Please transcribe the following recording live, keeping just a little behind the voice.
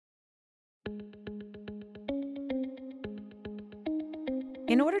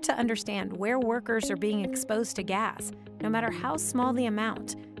In order to understand where workers are being exposed to gas, no matter how small the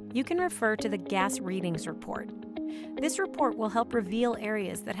amount, you can refer to the Gas Readings Report. This report will help reveal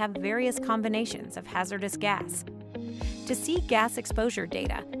areas that have various combinations of hazardous gas. To see gas exposure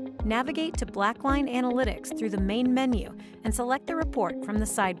data, navigate to Blackline Analytics through the main menu and select the report from the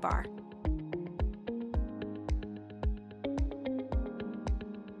sidebar.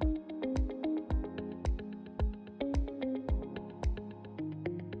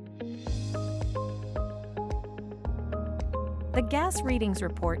 The Gas Readings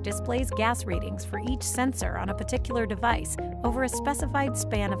Report displays gas readings for each sensor on a particular device over a specified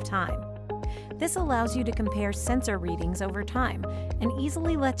span of time. This allows you to compare sensor readings over time and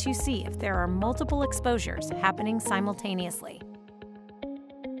easily lets you see if there are multiple exposures happening simultaneously.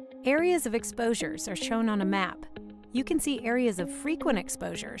 Areas of exposures are shown on a map. You can see areas of frequent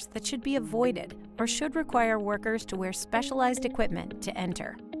exposures that should be avoided or should require workers to wear specialized equipment to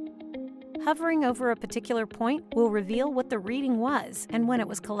enter. Hovering over a particular point will reveal what the reading was and when it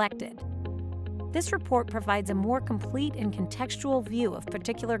was collected. This report provides a more complete and contextual view of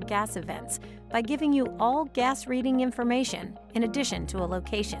particular gas events by giving you all gas reading information in addition to a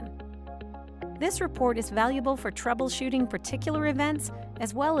location. This report is valuable for troubleshooting particular events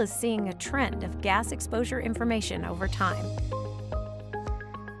as well as seeing a trend of gas exposure information over time.